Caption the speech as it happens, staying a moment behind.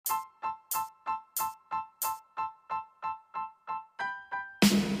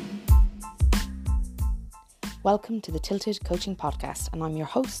Welcome to the Tilted Coaching Podcast, and I'm your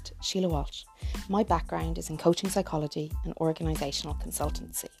host, Sheila Walsh. My background is in coaching psychology and organisational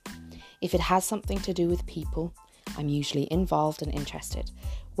consultancy. If it has something to do with people, I'm usually involved and interested,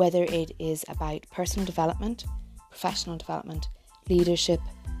 whether it is about personal development, professional development, leadership,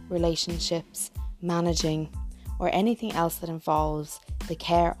 relationships, managing, or anything else that involves the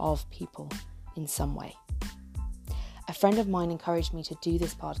care of people in some way. A friend of mine encouraged me to do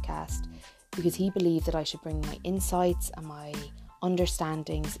this podcast because he believed that I should bring my insights and my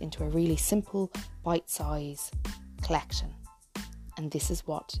understandings into a really simple, bite-size collection. And this is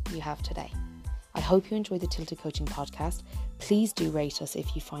what you have today. I hope you enjoy the Tilted Coaching Podcast. Please do rate us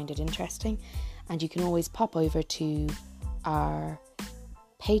if you find it interesting. And you can always pop over to our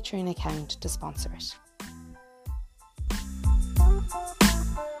Patreon account to sponsor it.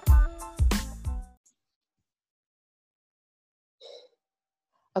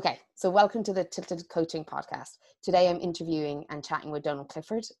 Okay, so welcome to the Tilted Coaching Podcast. Today I'm interviewing and chatting with Donal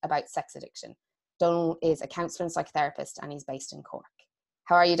Clifford about sex addiction. Donal is a counsellor and psychotherapist and he's based in Cork.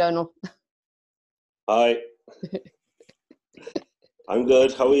 How are you, Donal? Hi. I'm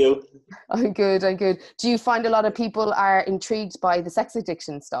good. How are you? I'm good. Do you find a lot of people are intrigued by the sex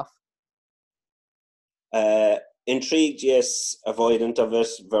addiction stuff? Intrigued, yes. Avoidant of it,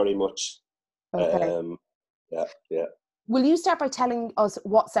 very much. Okay. Yeah. Will you start by telling us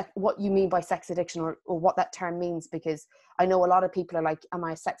what you mean by sex addiction or what that term means? Because I know a lot of people are like, am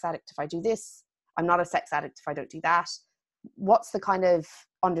I a sex addict if I do this? I'm not a sex addict if I don't do that. What's the kind of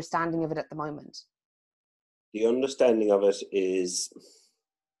understanding of it at the moment? The understanding of it is,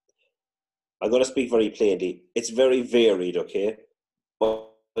 I'm going to speak very plainly, it's very varied, okay?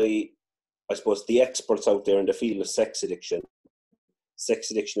 But I suppose the experts out there in the field of sex addiction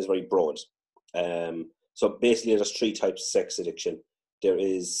is very broad. So basically there's three types of sex addiction. There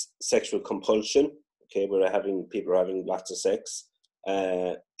is sexual compulsion, okay, where people are having lots of sex.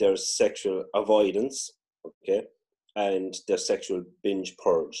 There's sexual avoidance, okay, and there's sexual binge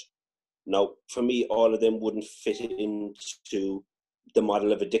purge. Now, for me, all of them wouldn't fit into the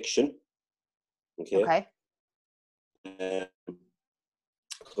model of addiction, okay.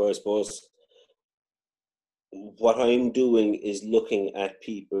 So I suppose what I'm doing is looking at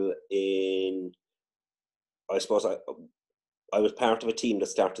people in, I suppose I was part of a team that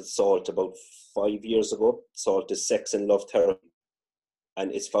started SALT about 5 years ago. SALT is Sex and Love Therapy.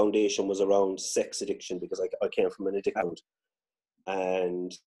 And its foundation was around sex addiction because I came from an addiction.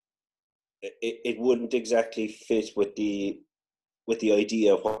 And it wouldn't exactly fit with the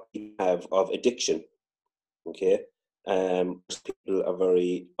idea of what you have of addiction. Okay? People are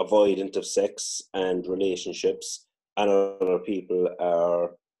very avoidant of sex and relationships, and other people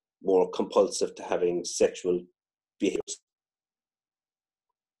are more compulsive to having sexual behaviors.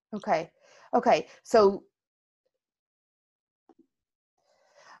 Okay. So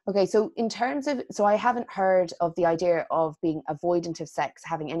in terms of, I haven't heard of the idea of being avoidant of sex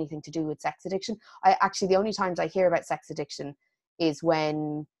having anything to do with sex addiction. The only times I hear about sex addiction is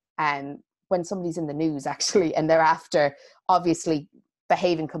when somebody's in the news actually, and they're after obviously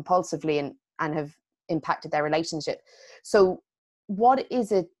behaving compulsively and have impacted their relationship. So what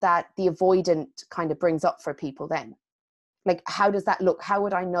is it that the avoidant kind of brings up for people then? Like, how does that look? How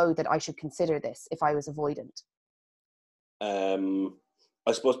would I know that I should consider this if I was avoidant?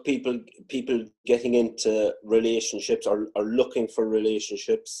 I suppose people getting into relationships are looking for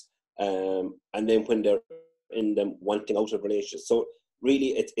relationships, and then when they're in them, wanting out of relationships. So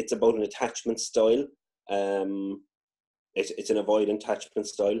really, it's about an attachment style. It's an avoidant attachment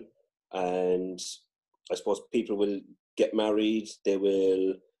style, and I suppose people will get married.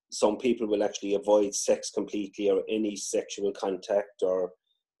 Some people will actually avoid sex completely, or any sexual contact, or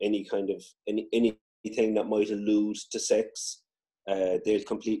any kind of anything that might allude to sex. They'll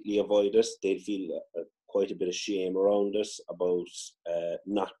completely avoid it. They'll feel quite a bit of shame around it about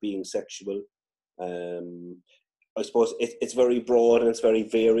not being sexual. I suppose it's very broad and it's very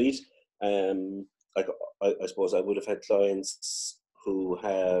varied. I suppose I would have had clients who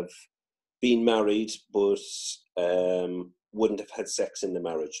have been married but wouldn't have had sex in the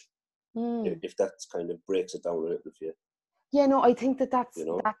marriage. If that kind of breaks it down a little for you. Yeah, no, I think that's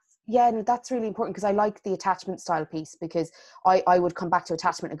really important, because I like the attachment style piece, because I would come back to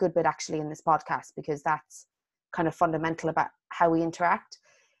attachment a good bit actually in this podcast, because that's kind of fundamental about how we interact.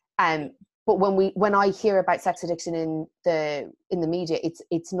 But when I hear about sex addiction in the media,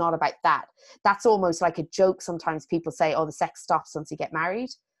 it's not about that. That's almost like a joke. Sometimes people say, "Oh, the sex stops once you get married."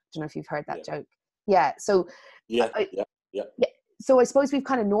 I don't know if you've heard that joke. Yeah. So yeah. So I suppose we've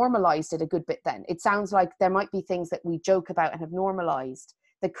kind of normalized it a good bit then. It sounds like there might be things that we joke about and have normalized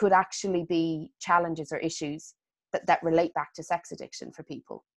there could actually be challenges or issues that relate back to sex addiction for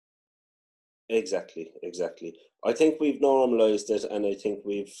people. Exactly. I think we've normalised it, and I think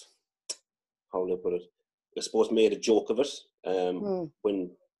we've, how do I put it, I suppose made a joke of it.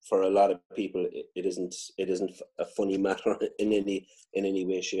 When for a lot of people it isn't a funny matter in any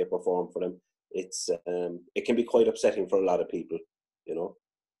way, shape or form for them. It's it can be quite upsetting for a lot of people, you know.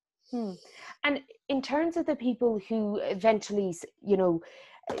 And in terms of the people who eventually, you know,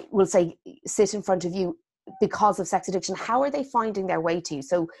 will say sit in front of you because of sex addiction, how are they finding their way to you?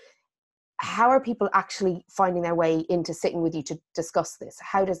 So how are people actually finding their way into sitting with you to discuss this?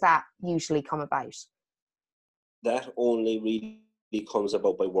 How does that usually come about? That only really comes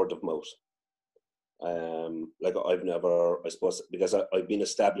about by word of mouth. Like I've never, I suppose, because I've been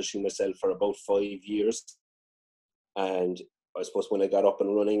establishing myself for about 5 years, and I suppose when I got up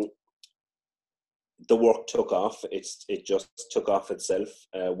and running, the work took off. It just took off itself,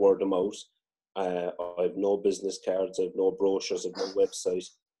 word of mouth. I've no business cards, I've no brochures, I've no website.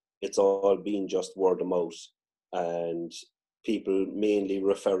 It's all been just word of mouth, and people mainly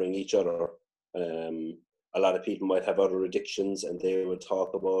referring each other. A lot of people might have other addictions, and they would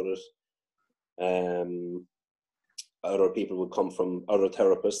talk about it. Other people would come from other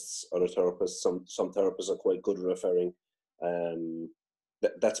therapists. Some therapists are quite good at referring.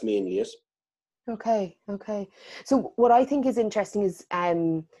 That's mainly it. Okay. So what I think is interesting is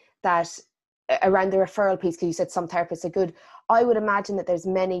that around the referral piece, because you said some therapists are good, I would imagine that there's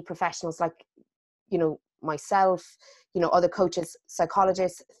many professionals like, you know, myself, you know, other coaches,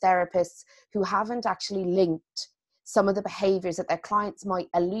 psychologists, therapists who haven't actually linked some of the behaviors that their clients might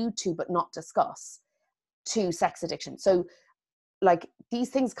allude to but not discuss to sex addiction. So like these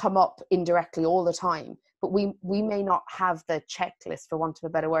things come up indirectly all the time, but we may not have the checklist, for want of a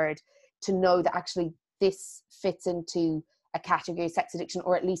better word, to know that actually this fits into a category of sex addiction,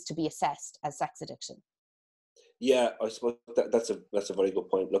 or at least to be assessed as sex addiction. Yeah, I suppose that's a very good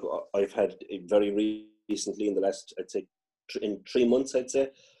point. Look, I've had very recently, in the last, I'd say, in 3 months, I'd say,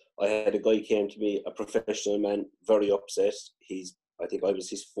 I had a guy came to me, a professional man, very upset. I think I was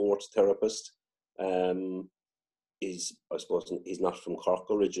his 4th therapist. I suppose he's not from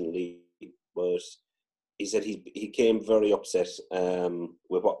Cork originally, but he said he came very upset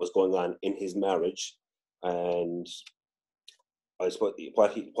with what was going on in his marriage, and I suppose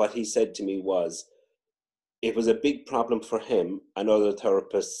what he said to me was, it was a big problem for him, and other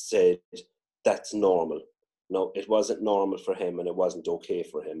therapists said that's normal. No, it wasn't normal for him, and it wasn't okay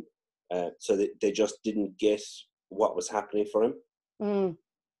for him. So they just didn't get what was happening for him.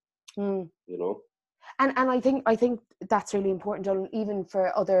 You know. And I think that's really important, John, even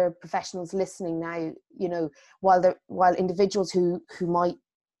for other professionals listening now. You know, while individuals who might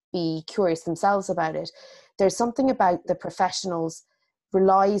be curious themselves about it, there's something about the professionals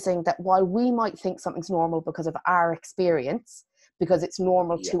realizing that while we might think something's normal because of our experience, because it's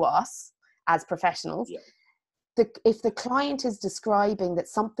normal to us as professionals, if the client is describing that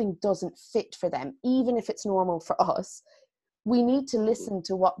something doesn't fit for them, even if it's normal for us, we need to listen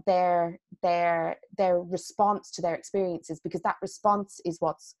to what their response to their experience is, because that response is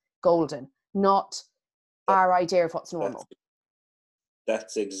what's golden, not our idea of what's normal.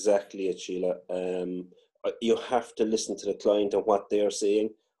 That's exactly it, Sheila. You have to listen to the client and what they're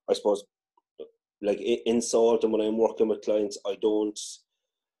saying. I suppose, like in Salt, and when I'm working with clients, I don't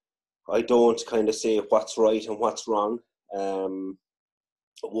kind of say what's right and what's wrong.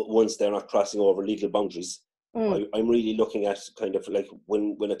 Once they're not crossing over legal boundaries, I'm really looking at kind of like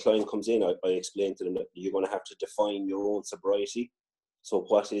when a client comes in, I explain to them that you're going to have to define your own sobriety. So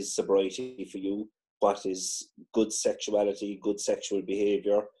what is sobriety for you? What is good sexuality, good sexual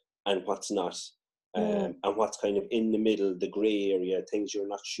behavior, and what's not? And what's kind of in the middle, the grey area, things you're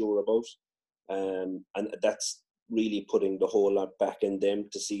not sure about. And that's really putting the whole lot back in them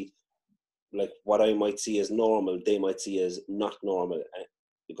to see, like, what I might see as normal, they might see as not normal.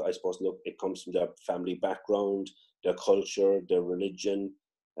 I suppose, look, it comes from their family background, their culture, their religion.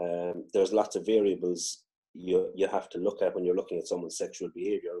 There's lots of variables you have to look at when you're looking at someone's sexual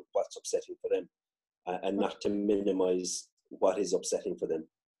behavior, what's upsetting for them, and not to minimize what is upsetting for them.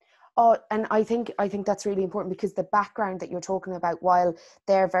 Oh, and I think that's really important, because the background that you're talking about, while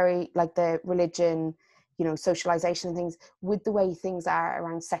they're very, like, the religion, you know, socialization and things, with the way things are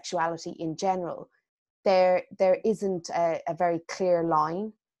around sexuality in general, there isn't a very clear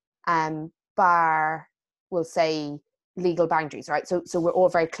line, bar, we'll say, legal boundaries, right? So we're all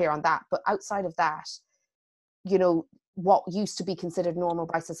very clear on that. But outside of that, you know, what used to be considered normal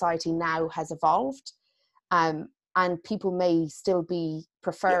by society now has evolved. and people may still be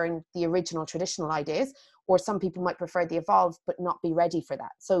preferring the original traditional ideas, or some people might prefer the evolved but not be ready for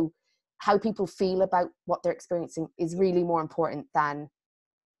that. So how people feel about what they're experiencing is really more important than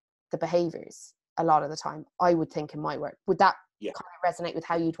the behaviors a lot of the time, I would think, in my work. Would that kind of resonate with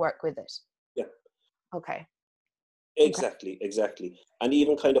how you'd work with it? Yeah. Okay. Exactly. And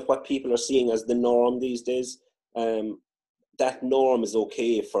even kind of what people are seeing as the norm these days, that norm is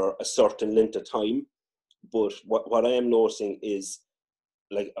okay for a certain length of time. But what I am noticing is,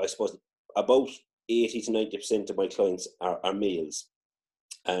 like, I suppose about 80 to 90% of my clients are males.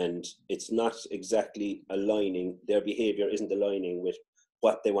 And it's not exactly aligning, their behavior isn't aligning with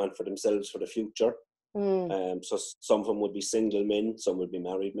what they want for themselves for the future. So some of them would be single men, some would be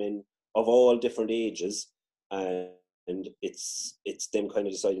married men of all different ages. And it's them kind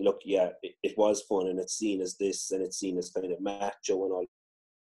of deciding, look, it was fun, and it's seen as this, and it's seen as kind of macho and all.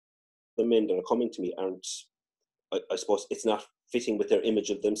 The men that are coming to me aren't, I suppose, it's not fitting with their image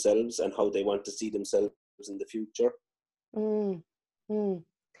of themselves and how they want to see themselves in the future.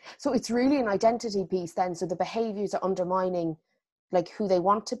 So it's really an identity piece then. So the behaviors are undermining like who they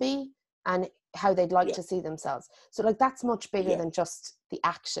want to be and how they'd like to see themselves. So like that's much bigger than just the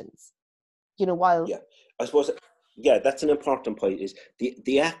actions, you know, while... Yeah, I suppose, that's an important point, is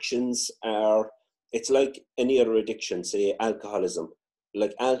the actions are, it's like any other addiction, say alcoholism.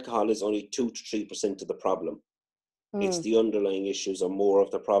 Like alcohol is only 2 to 3% of the problem. It's the underlying issues are more of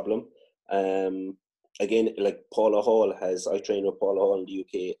the problem. Again, like Paula Hall I train with Paula Hall in the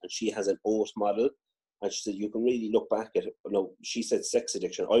UK, and she has an OAT model, and she said you can really look back at it. No, she said sex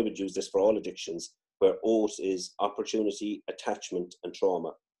addiction. I would use this for all addictions, where OAT is opportunity, attachment, and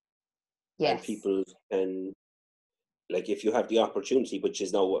trauma. Yes. And people can, like, if you have the opportunity, which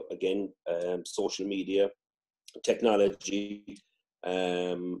is now again social media, technology,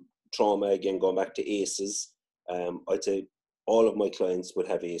 trauma, again going back to ACEs, I'd say all of my clients would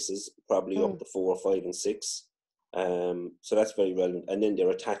have ACEs, probably up to 4, 5, and 6. So that's very relevant. And then their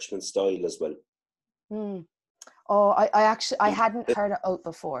attachment style as well. Oh, I hadn't heard of OAT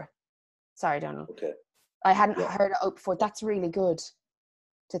before. Sorry, Donald. Okay. I hadn't heard of OAT before. That's really good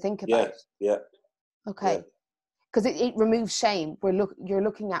to think about. Yeah. Okay. Because it removes shame. You're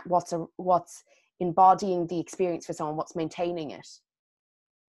looking at what's embodying the experience for someone, what's maintaining it.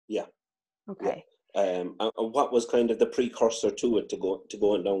 Yeah. Okay. Yeah. And what was kind of the precursor to it, to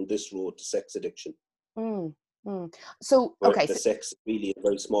going down this road to sex addiction? So, okay. The sex is really a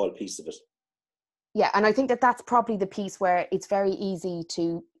very small piece of it. Yeah, and I think that's probably the piece where it's very easy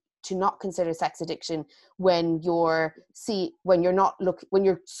to not consider sex addiction when you're solely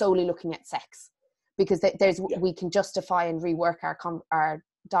looking at sex, because we can justify and rework our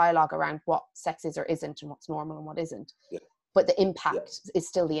dialogue around what sex is or isn't, and what's normal and what isn't. Yeah. But the impact is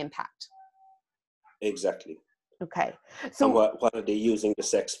still the impact. Exactly. Okay. So and what are they using the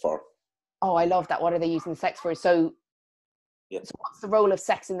sex for? Oh, I love that. What are they using the sex for? So what's the role of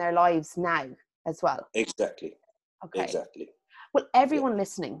sex in their lives now as well? Exactly. Okay. Exactly. Well, everyone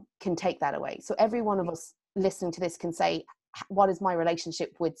listening can take that away. So every one of us listening to this can say, what is my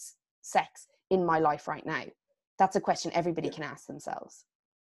relationship with sex in my life right now? That's a question everybody can ask themselves.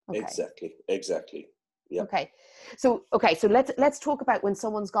 Okay. Exactly. Yeah. Okay. So let's talk about when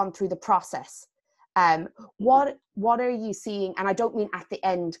someone's gone through the process. What are you seeing? And I don't mean at the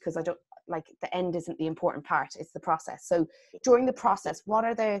end, because I don't like the end isn't the important part. It's the process. So during the process, what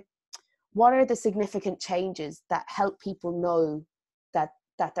are the significant changes that help people know that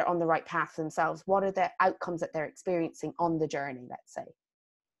they're on the right path themselves? What are the outcomes that they're experiencing on the journey, let's say?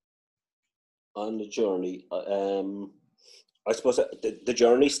 On the journey, I suppose the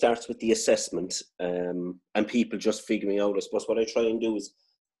journey starts with the assessment, and people just figuring out. I suppose what I try and do is,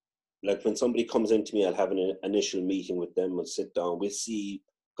 like, when somebody comes into me, I'll have an initial meeting with them. We'll sit down. We'll see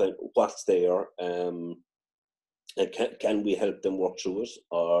kind of what's there. And can we help them work through it,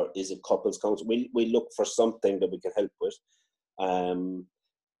 or is it couples counseling? We look for something that we can help with.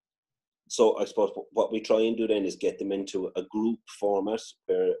 So I suppose what we try and do then is get them into a group format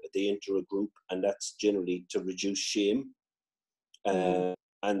where they enter a group, and that's generally to reduce shame. And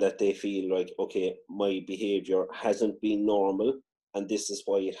that they feel like, okay, my behavior hasn't been normal, and this is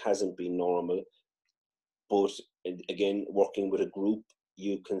why it hasn't been normal. But again, working with a group,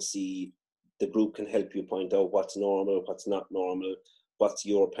 you can see the group can help you point out what's normal, what's not normal, what's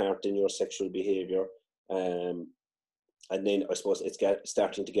your part in your sexual behavior. And then I suppose it's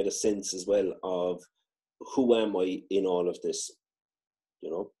starting to get a sense as well of who am I in all of this, you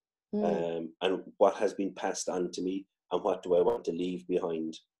know, and what has been passed on to me, and what do I want to leave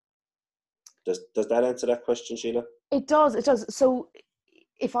behind. Does that answer that question, Sheila? It does. So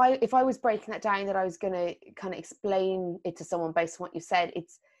if I was breaking that down, that I was going to kind of explain it to someone based on what you said,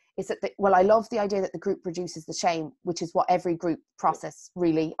 it's that well, I love the idea that the group reduces the shame, which is what every group process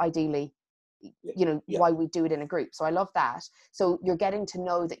really ideally, why we do it in a group. So I love that. So you're getting to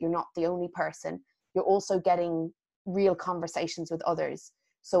know that you're not the only person. You're also getting real conversations with others,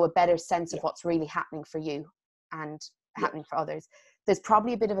 so a better sense of what's really happening for you and happening for others. There's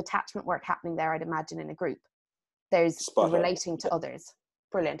probably a bit of attachment work happening there, I'd imagine, in a group. There's relating to others.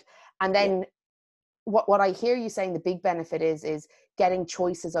 Brilliant. And then what I hear you saying the big benefit is getting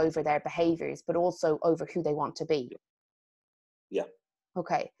choices over their behaviors, but also over who they want to be. Yeah.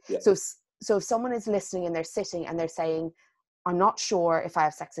 Okay. Yeah. So if someone is listening and they're sitting and they're saying, I'm not sure if I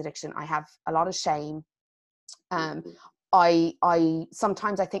have sex addiction, I have a lot of shame. I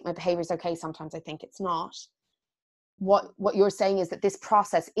sometimes I think my behavior is okay, sometimes I think it's not. What you're saying is that this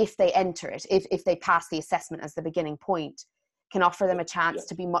process, if they enter it, if they pass the assessment as the beginning point, can offer them a chance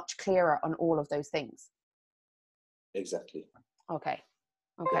to be much clearer on all of those things. Exactly. Okay.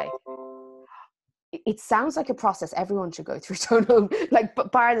 It sounds like a process everyone should go through. Don't know, like,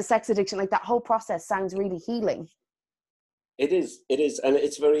 but bar the sex addiction, like that whole process sounds really healing. It is, and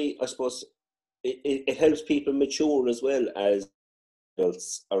it's very, I suppose, it helps people mature as well as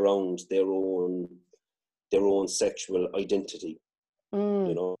adults around their own sexual identity.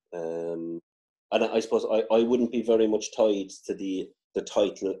 And I suppose I wouldn't be very much tied to the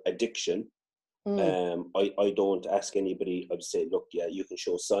title addiction. I don't ask anybody. I'd say, look, you can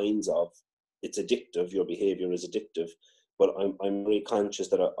show signs of it's addictive. Your behaviour is addictive, but I'm very conscious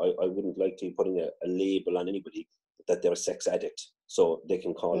that I wouldn't like to be putting a label on anybody that they're a sex addict. So they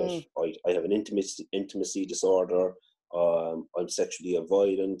can call it. I have an intimacy disorder. I'm sexually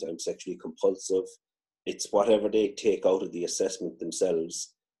avoidant. I'm sexually compulsive. It's whatever they take out of the assessment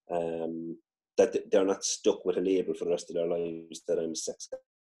themselves. That they're not stuck with a label for the rest of their lives that I'm a sex addict.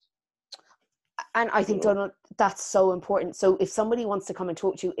 And I think, Donald, that's so important. So if somebody wants to come and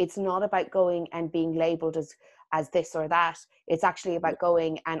talk to you, it's not about going and being labelled as this or that. It's actually about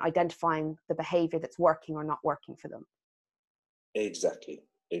going and identifying the behaviour that's working or not working for them. Exactly.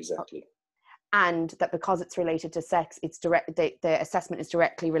 And that because it's related to sex, it's direct. The assessment is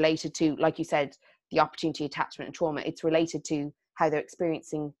directly related to, like you said, the opportunity, attachment, and trauma. It's related to how they're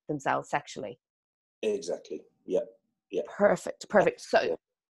experiencing themselves sexually. Exactly. Yeah. Perfect. So,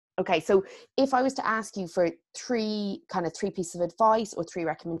 okay. So if I was to ask you for three pieces of advice or three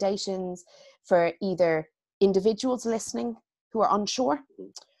recommendations for either individuals listening who are unsure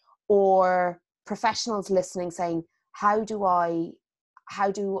or professionals listening saying, how do I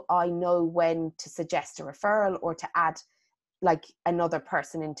know when to suggest a referral or to add like another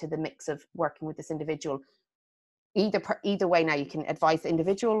person into the mix of working with this individual? Either way, now you can advise the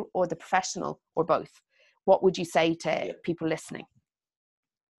individual or the professional or both. What would you say to people listening?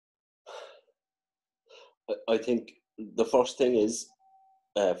 I think the first thing is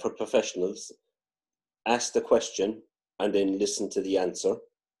for professionals, ask the question and then listen to the answer.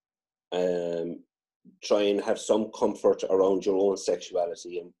 Try and have some comfort around your own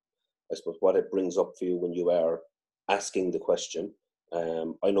sexuality and I suppose what it brings up for you when you are asking the question.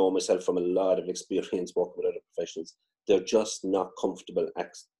 I know myself from a lot of experience working with other professionals, they're just not comfortable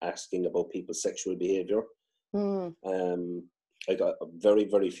asking about people's sexual behaviour. I got very,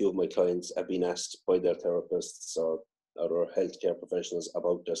 very few of my clients have been asked by their therapists or other healthcare professionals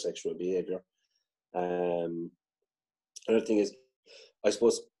about their sexual behaviour. Another thing is, I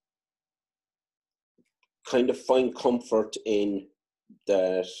suppose, kind of find comfort in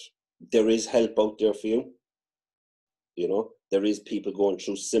that there is help out there for you. There is people going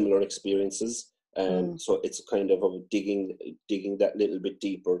through similar experiences. So it's kind of digging that little bit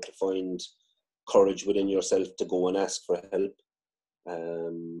deeper to find courage within yourself to go and ask for help.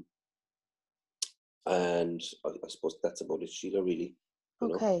 And I suppose that's about it, Sheila, really.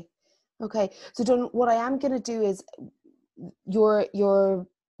 Okay. So Don, what I am going to do is your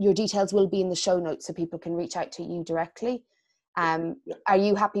details will be in the show notes so people can reach out to you directly. Are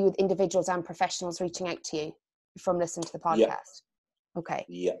you happy with individuals and professionals reaching out to you from listening to the podcast? Okay.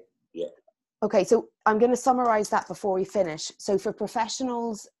 Yeah. Okay, so I'm going to summarize that before we finish. So for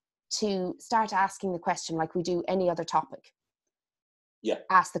professionals to start asking the question like we do any other topic.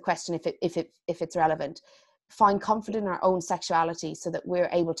 Ask the question if it's relevant. Find comfort in our own sexuality so that we're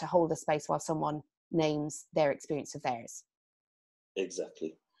able to hold the space while someone names their experience of theirs.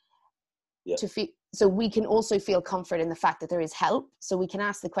 Exactly. Yeah. So we can also feel comfort in the fact that there is help. So we can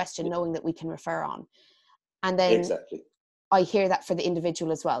ask the question knowing that we can refer on. And then exactly. I hear that for the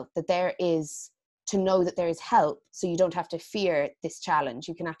individual as well, that there is, to know that there is help, so you don't have to fear this challenge.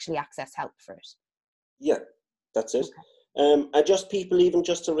 You can actually access help for it. Yeah, that's it. And just people even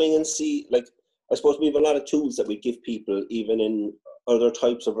just to ring and see, like, I suppose we have a lot of tools that we give people even in other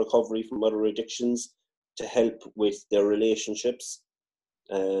types of recovery from other addictions to help with their relationships.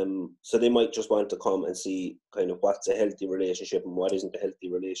 So they might just want to come and see kind of what's a healthy relationship and what isn't a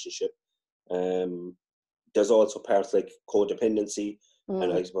healthy relationship. There's also parts like codependency,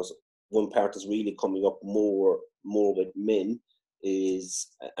 and I suppose one part is really coming up more with men is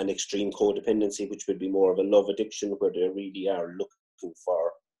an extreme codependency, which would be more of a love addiction where they really are looking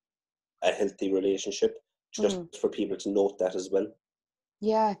for a healthy relationship, just for people to note that as well.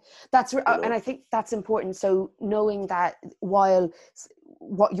 Yeah, that's and I think that's important. So knowing that while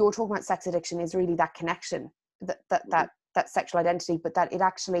what you're talking about sex addiction is really that connection, that sexual identity, but that it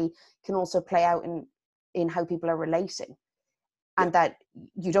actually can also play out in how people are relating. And that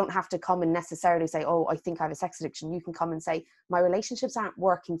you don't have to come and necessarily say, oh, I think I have a sex addiction. You can come and say, my relationships aren't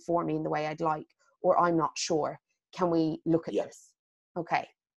working for me in the way I'd like, or I'm not sure. Can we look at this? Okay.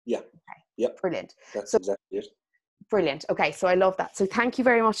 Yeah. Okay. Yeah. Brilliant. That's exactly it. Brilliant. Okay. So I love that. So thank you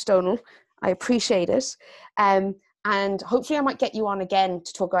very much, Donal. I appreciate it. And hopefully I might get you on again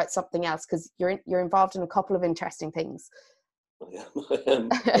to talk about something else, because you're involved in a couple of interesting things. I am.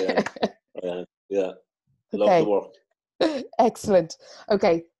 Yeah. Love the work. Excellent.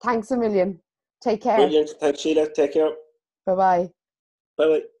 Okay. Thanks a million. Take care. Brilliant. Thanks, Sheila. Take care. Bye-bye.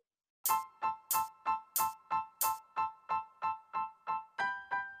 Bye-bye.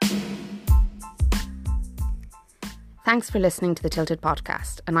 Thanks for listening to the Tilted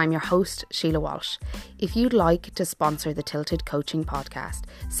Podcast, and I'm your host, Sheila Walsh. If you'd like to sponsor the Tilted Coaching Podcast,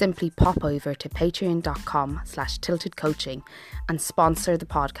 simply pop over to patreon.com/tiltedcoaching and sponsor the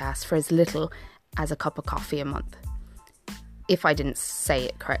podcast for as little as a cup of coffee a month. If I didn't say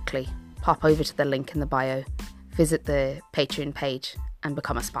it correctly, pop over to the link in the bio, visit the Patreon page and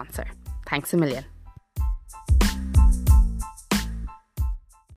become a sponsor. Thanks a million.